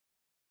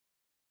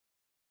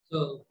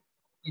So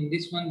in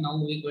this one, now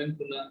we're going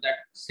to learn that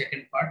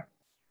second part,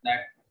 that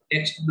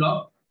text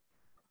block.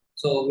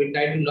 So we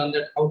try to learn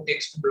that how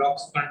text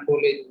blocks control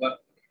is work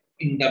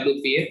in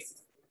WPF.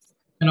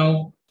 So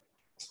now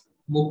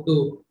move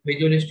to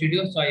Visual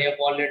Studio. So I have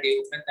already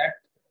opened that.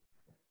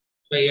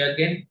 So I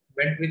again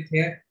went with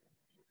here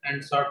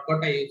and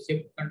shortcut I use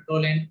Shift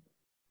Control N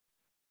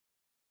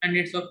and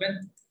it's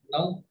open.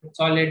 Now it's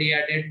already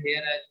added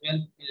here as well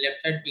in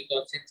left side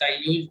because since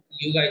I use,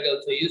 you guys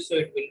also use, so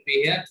it will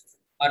be here.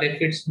 Or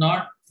if it's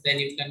not, then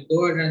you can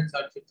go ahead and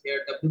search it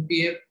here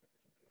WPF.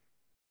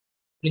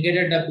 You get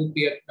a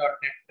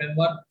WPF.NET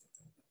framework.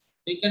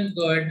 You can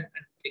go ahead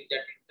and click that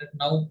enter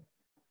now.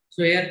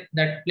 So here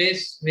that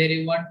place where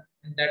you want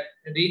and that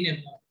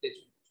rename of this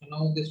one. So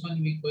now this one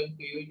we're going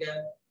to use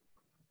a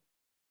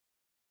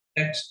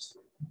text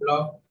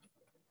block.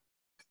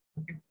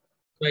 Okay.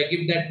 So I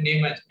give that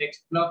name as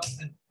text block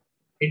and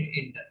hit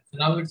enter. So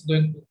now it's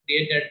going to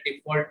create a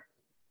default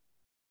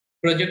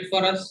project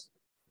for us.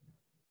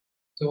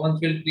 So once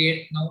we'll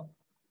create now,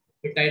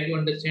 we try to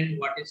understand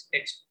what is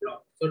text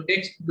block. So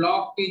text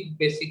block is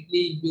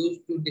basically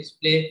used to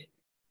display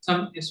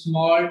some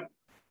small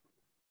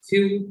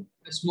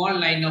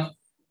line of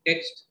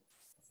text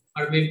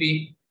or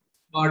maybe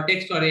or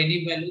text or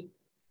any value,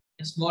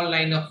 a small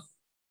line of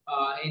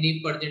any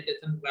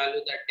presentation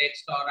value that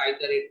text or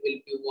either it will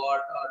be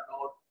word or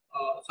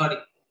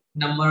not,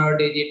 number or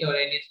digit or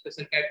any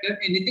special character,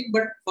 anything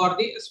but for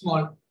the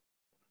small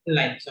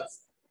lines of.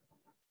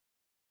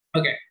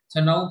 Okay,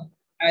 so now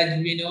as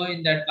we know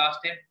in that last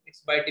time,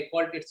 it's by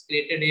default, it's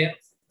created here.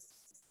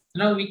 So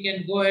now we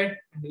can go ahead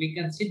and we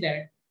can see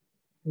that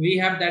we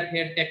have that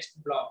here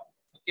text block.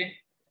 Okay,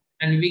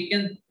 and we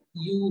can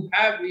you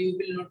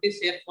will notice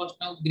here first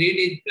now grid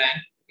is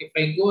blank. If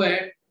I go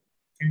ahead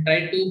and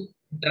try to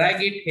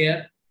drag it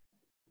here,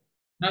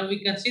 now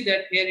we can see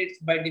that here it's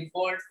by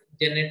default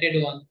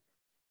generated one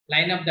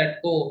line of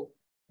that code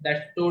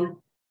that's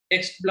told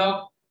text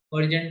block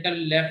horizontal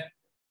left.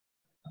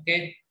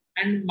 Okay,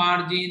 and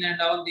margin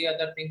and all the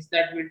other things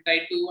that we'll try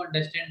to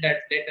understand that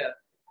later.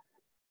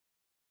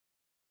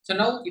 So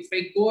now if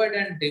I go ahead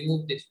and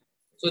remove this,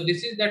 so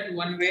this is that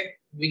one way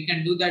we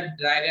can do that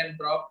drag and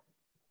drop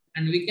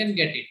and we can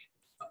get it.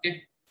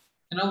 Okay.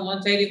 So now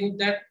once I remove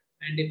that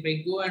and if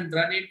I go and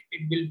run it,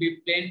 it will be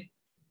plain.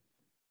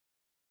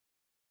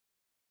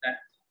 That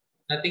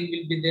nothing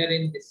will be there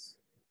in this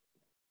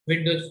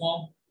Windows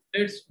form.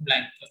 It's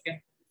blank.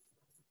 Okay.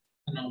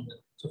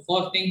 So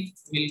first thing,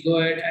 we'll go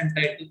ahead and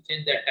try to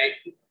change the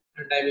title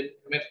and I will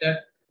make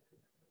that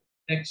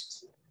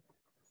text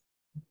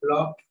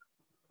block.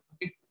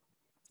 Okay.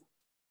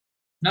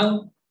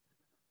 Now,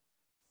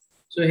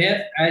 so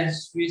here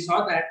as we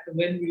saw that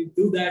when we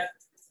do that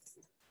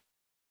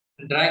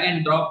drag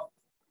and drop,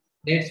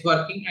 that's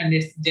working and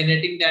it's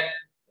generating that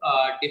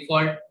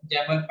default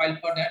Xaml file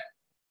for that.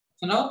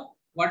 So now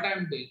what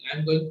I'm doing,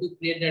 I'm going to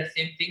create that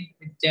same thing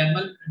with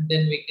Xaml and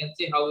then we can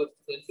see how it's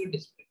going to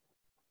display.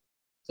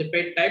 So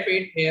if I type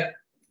it here,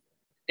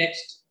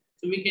 text,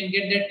 so we can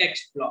get the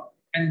text block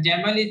and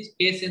Xaml is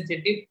case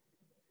sensitive.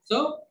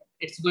 So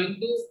it's going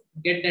to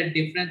get that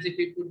difference if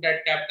we put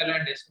that capital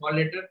and a small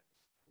letter.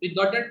 We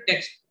got a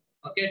text,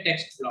 okay,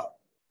 text block.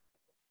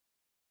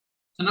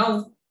 So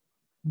now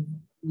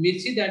we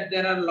see that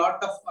there are a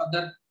lot of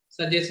other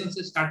suggestions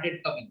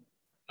started coming.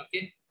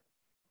 Okay.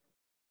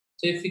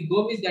 So if we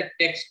go with that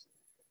text,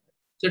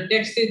 so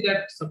text is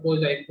that,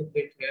 suppose I put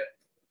it here.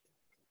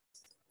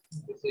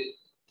 This is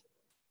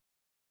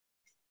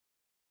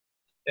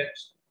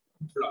text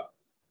block.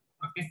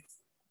 Okay.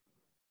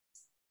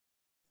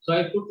 So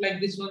I put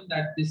like this one,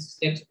 that this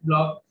text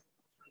block,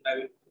 and I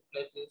will put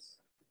like this.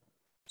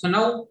 So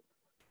now,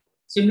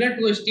 similar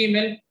to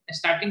HTML, a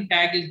starting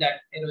tag is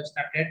that arrow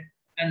started.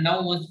 And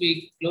now once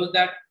we close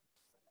that,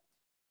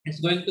 it's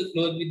going to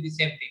close with the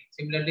same thing.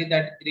 Similarly,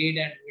 that grid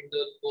and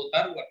Windows both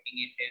are working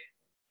in here.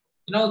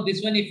 So now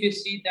this one, if you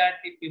see that,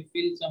 if you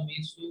feel some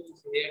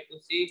issues here to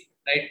see,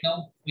 right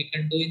now we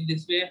can do in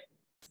this way.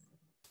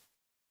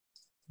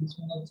 This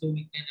one also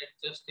we can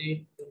adjust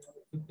it to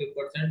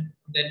 50%.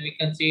 Then we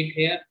can see it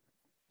here.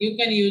 You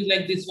can use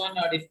like this one,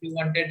 or if you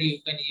wanted, you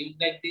can use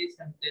like this,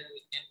 and then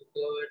we can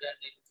go ahead and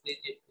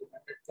increase it to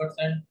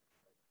 100%.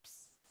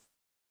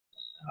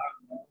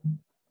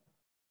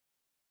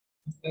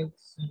 Okay,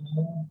 so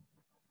now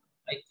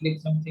I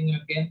click something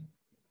again.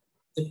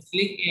 So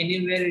click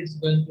anywhere, it's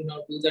going to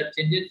now do that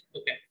changes.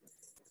 Okay.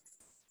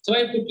 So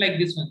I put like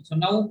this one. So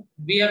now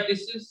we have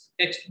this is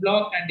text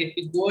block, and if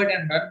we go ahead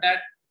and run that,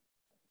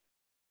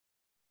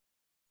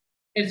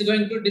 it's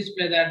going to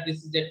display that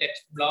this is a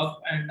text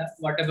block and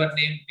whatever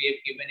name we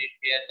have given it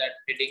here, that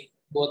heading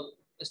both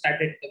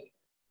started coming.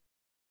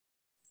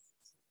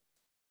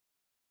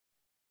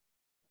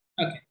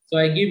 Okay, so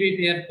I give it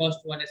here first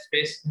one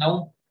space.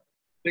 Now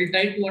we'll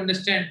try to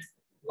understand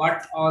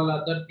what all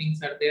other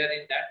things are there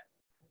in that.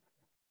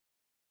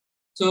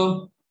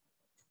 So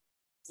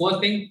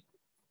first thing,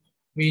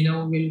 we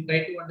know we'll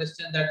try to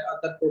understand that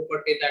other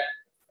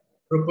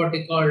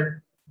property called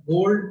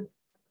bold.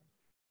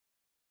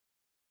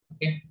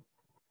 Okay,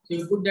 So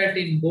you put that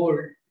in bold,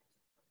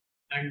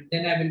 and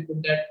then I will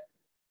put that.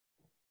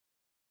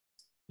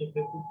 If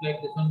I put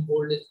like this one,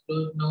 bold is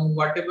closed. Now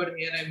whatever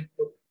here I will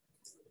put,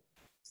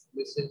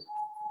 this is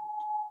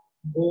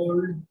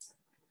bold.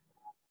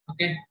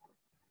 Okay.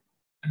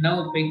 And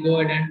now if I go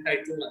ahead and try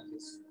to run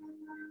this.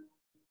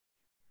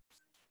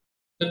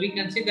 So we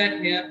can see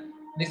that here,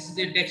 this is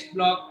a text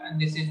block and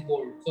this is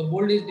bold. So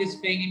bold is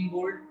displaying in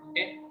bold.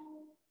 Okay.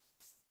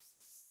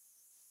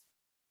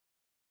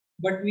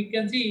 But we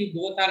can see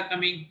both are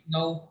coming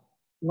now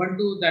one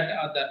to that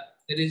other.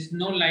 There is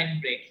no line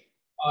break,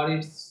 or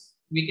it's,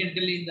 we can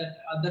tell in that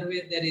other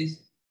way there is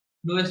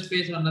no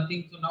space or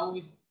nothing. So now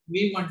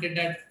we wanted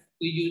that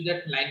to use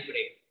that line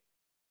break.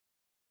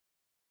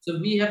 So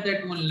we have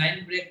that one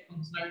line break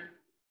functional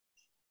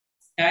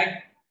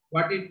tag.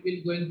 What it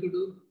will going to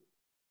do,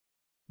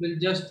 will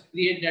just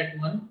create that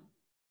one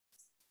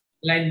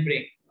line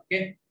break.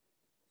 Okay.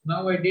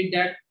 Now I did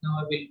that. Now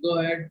I will go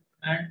ahead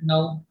and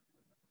now.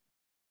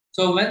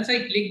 So once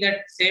I click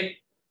that save,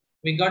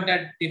 we got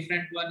that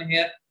different one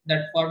here.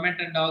 That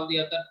format and all the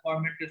other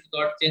formats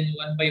got changed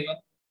one by one.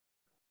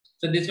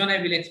 So this one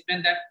I will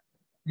explain that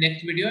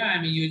next video. I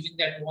am using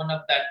that one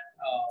of that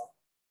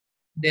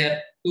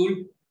their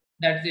tool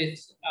that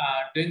is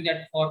doing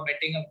that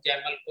formatting of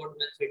Xaml code.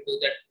 Once we do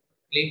that,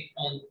 click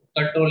on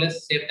Control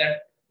S, save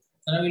that.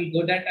 So now we'll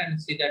go that and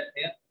see that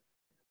here.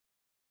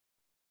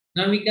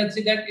 Now we can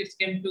see that it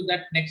came to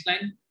that next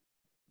line.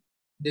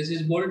 This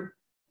is bold.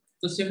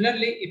 So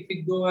similarly, if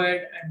we go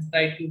ahead and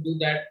try to do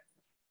that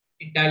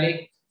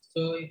italic,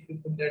 so if you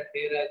put that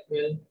here as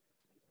well,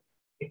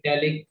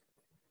 italic.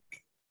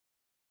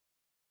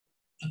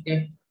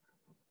 Okay.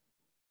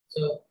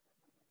 So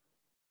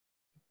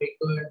if we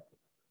go ahead,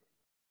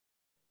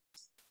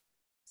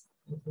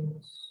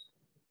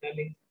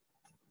 italic.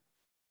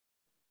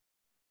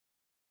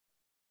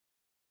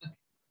 Okay.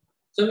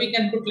 So we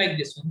can put like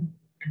this one,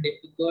 and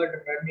if we go ahead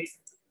and run it,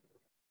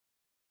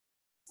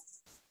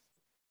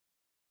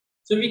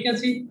 so we can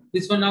see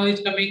this one now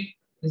is coming.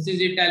 This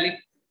is italic.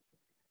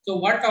 So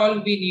what all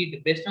we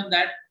need based on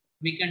that,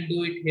 we can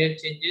do it here,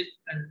 changes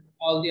and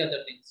all the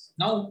other things.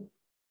 Now,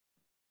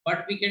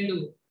 what we can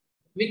do,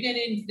 we can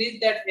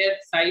increase that here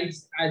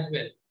size as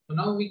well. So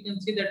now we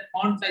can see that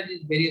font size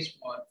is very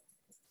small.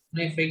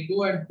 Now if I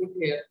go and put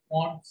here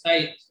font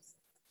size,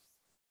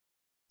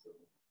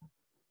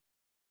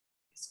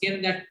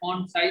 scan that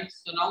font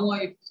size. So now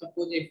I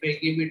suppose if I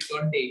give it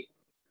 20,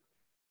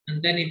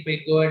 and then if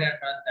I go ahead and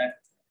run that,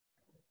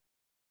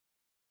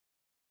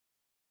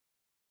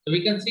 so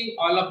we can see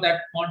all of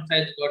that font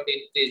size got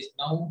increased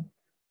now,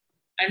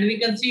 and we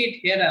can see it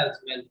here as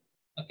well.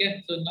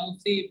 Okay, so now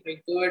see if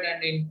I go ahead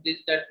and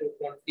increase that to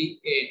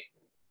 28,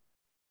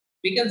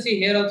 we can see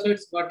here also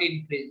it's got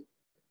increased.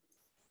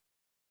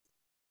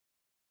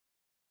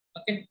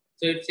 Okay,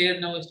 so it's here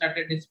now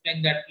started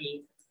displaying that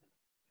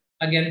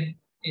again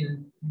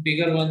in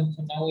bigger one.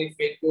 So now if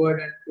I go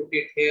ahead and put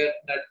it here,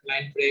 that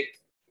line break.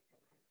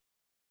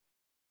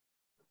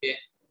 Okay,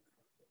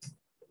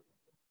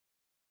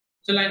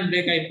 so line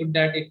break, I put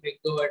that. If I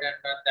go ahead and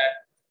run that,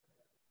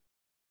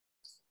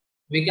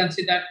 we can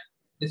see that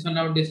this one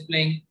now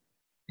displaying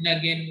and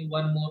again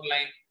one more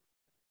line.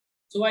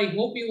 So I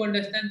hope you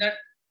understand that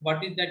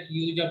what is that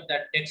use of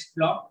that text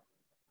block.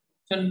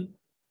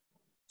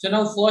 So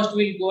now first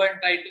we'll go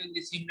and try to in the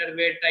similar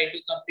way, try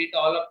to complete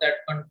all of that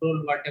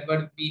control,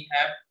 whatever we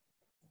have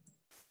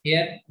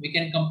here. We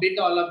can complete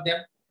all of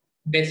them,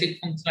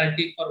 basic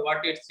functionality for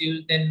what it's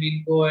used. Then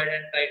we'll go ahead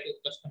and try to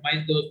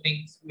customize those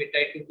things. We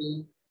try to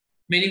do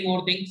many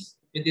more things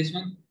with this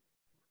one.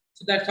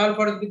 So that's all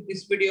for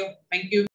this video. Thank you.